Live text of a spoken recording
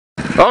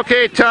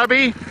Okay,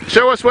 Tubby,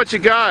 show us what you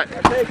got.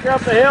 I'll take you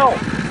up the hill.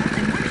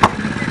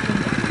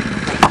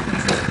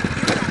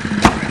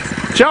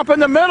 Jump in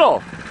the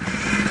middle.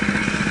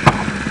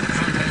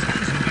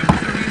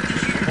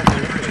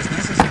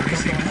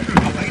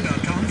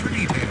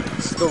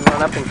 Go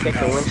run up and kick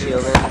the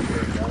windshield in.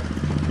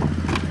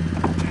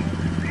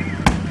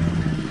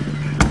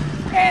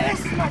 Hey,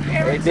 this is my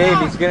favorite Hey Dave,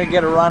 he's gonna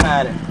get a run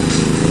at it.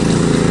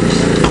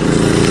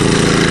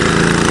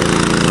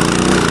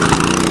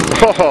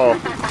 Oh.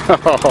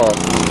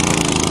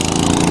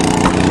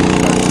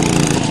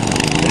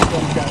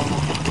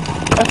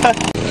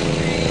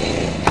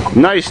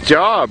 Nice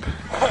job.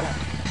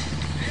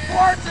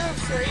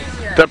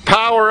 The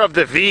power of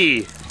the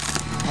V.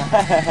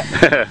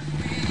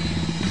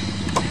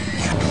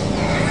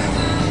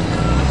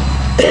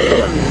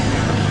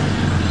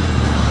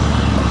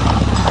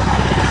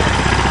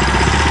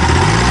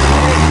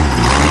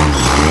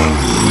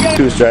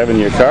 Who's driving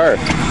your car?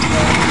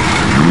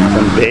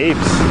 Some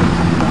babes.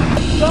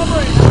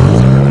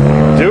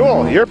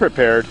 Dual, you're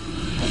prepared.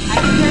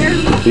 I'm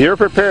prepared. You're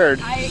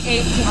prepared. I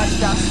ate too much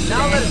stuff.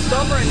 Now that it's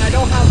summer and I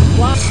don't have the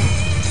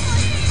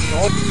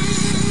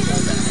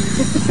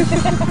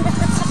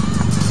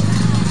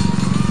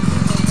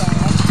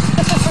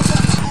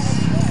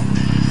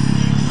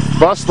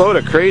Bus load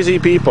of crazy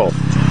people.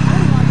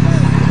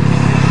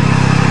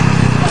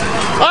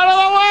 Out of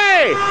the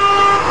way!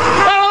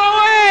 Out of the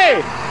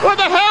way! What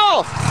the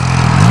hell?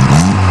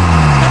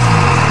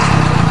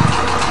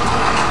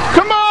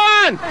 Come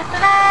on!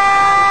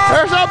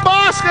 There's a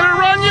bus gonna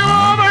run you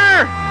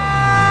over!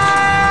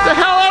 The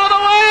hell out of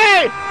the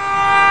way!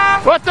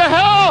 What the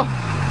hell?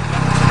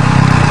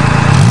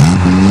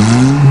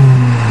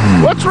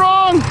 What's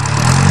wrong?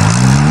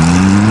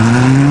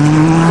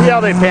 See how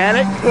they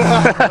panic?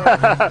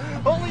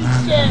 Holy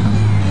shit!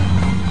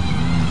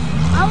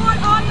 I want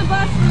on the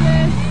bus for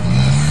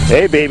this.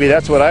 Hey baby,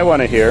 that's what I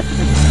want to hear.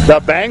 The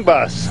bang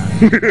bus.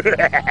 Maybe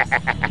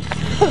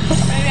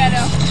I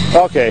know.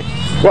 Okay,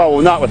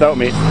 well, not without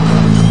me.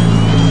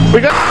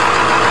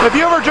 Have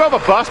you ever drove a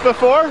bus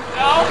before?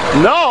 No.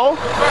 No?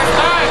 First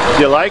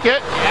time. You like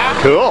it?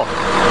 Yeah. Cool.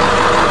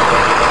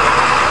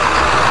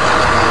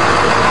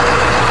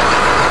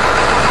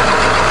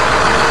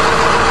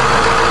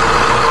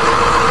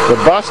 The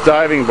bus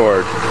diving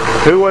board.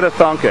 Who would have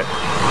thunk it?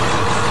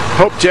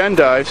 Hope Jen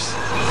dives.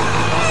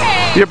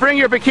 You bring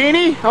your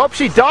bikini? I hope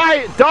she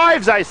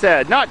dives, I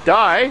said, not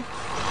die.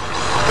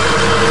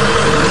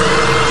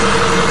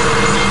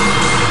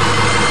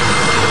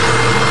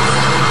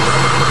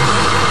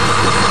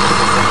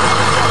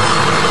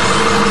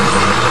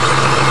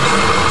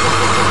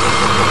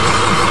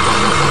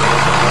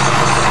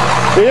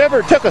 You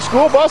ever took a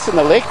school bus in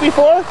the lake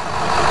before? No.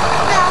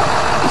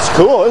 It's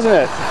cool, isn't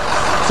it?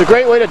 It's a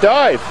great way to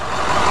dive.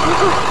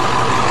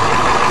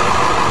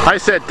 I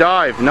said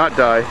dive, not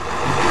die.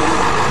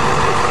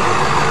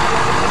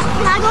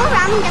 Can I go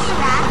around and get the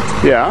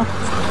rat? Yeah.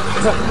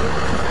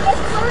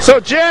 So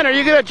Jen, are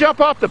you going to jump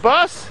off the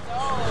bus?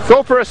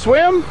 Go for a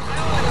swim?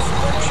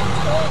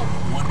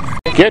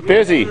 Get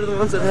busy.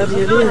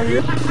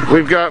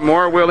 We've got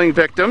more willing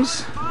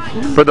victims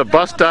for the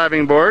bus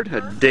diving board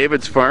at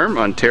Davidsfarm,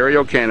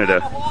 Ontario, Canada.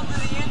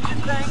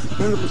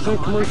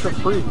 100% commercial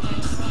free.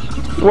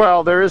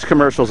 Well, there is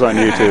commercials on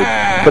YouTube,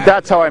 but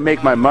that's how I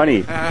make my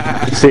money.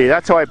 See,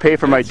 that's how I pay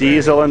for my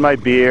diesel and my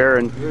beer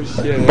and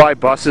buy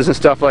buses and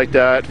stuff like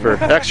that for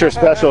extra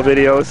special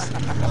videos.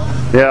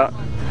 Yeah.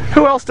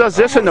 Who else does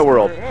this in the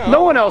world?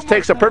 No one else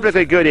takes a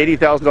perfectly good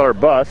 $80,000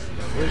 bus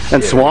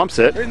and swamps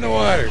it. In the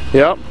water.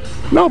 Yep.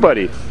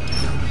 Nobody. What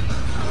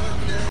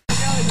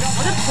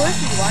a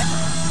pussy, what?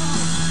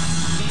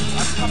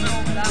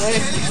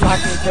 It's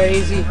fucking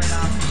crazy.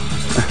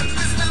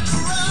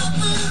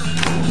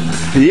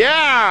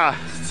 Yeah!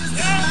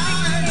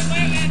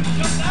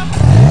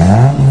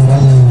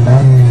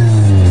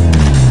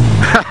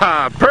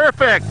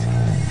 Perfect!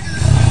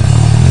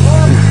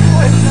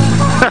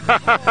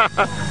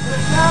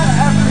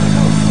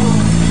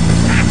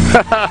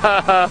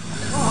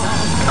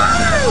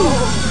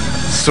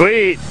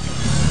 Sweet!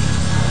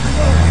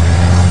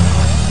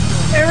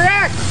 Hey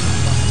Rex,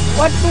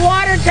 what's the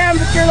water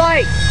temperature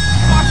like?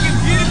 Fucking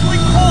beautifully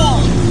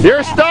cold.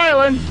 You're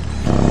styling!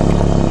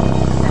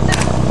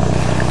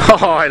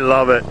 Oh, I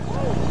love it.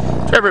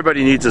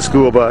 Everybody needs a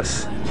school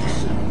bus. You want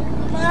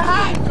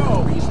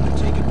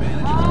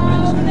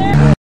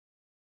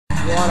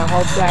to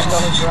hope that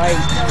goes right.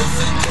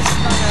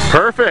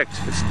 Perfect!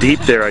 It's deep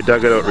there. I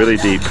dug it out really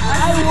deep.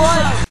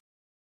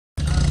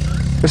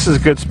 This is a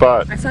good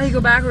spot. I saw you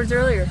go backwards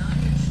earlier.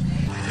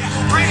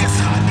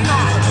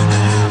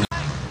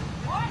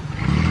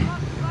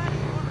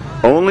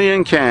 Only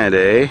in Canada,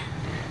 eh?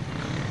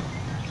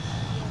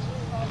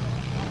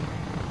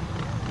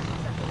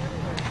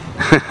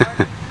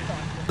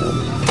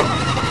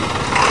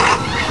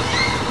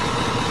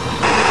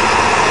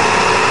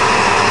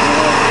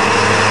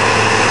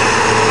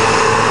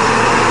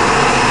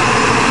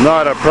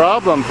 Not a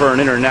problem for an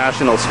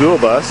international school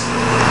bus.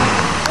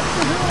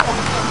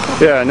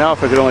 Yeah, now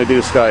if I could only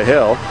do Sky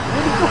Hill.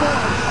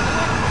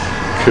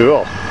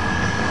 Cool.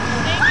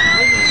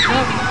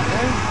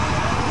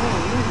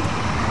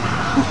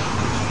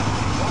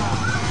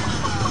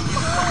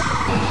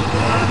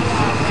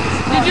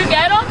 Did you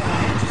get them?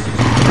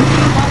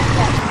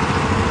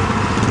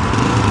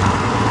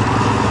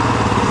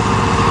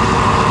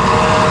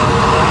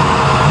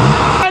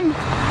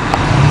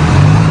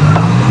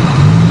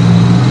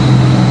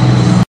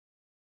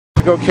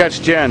 Go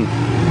catch Jen.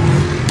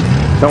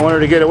 Don't want her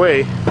to get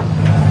away.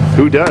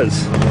 Who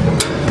does?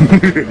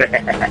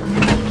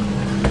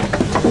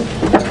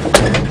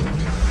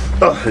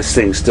 Oh, this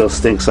thing still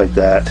stinks like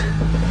that.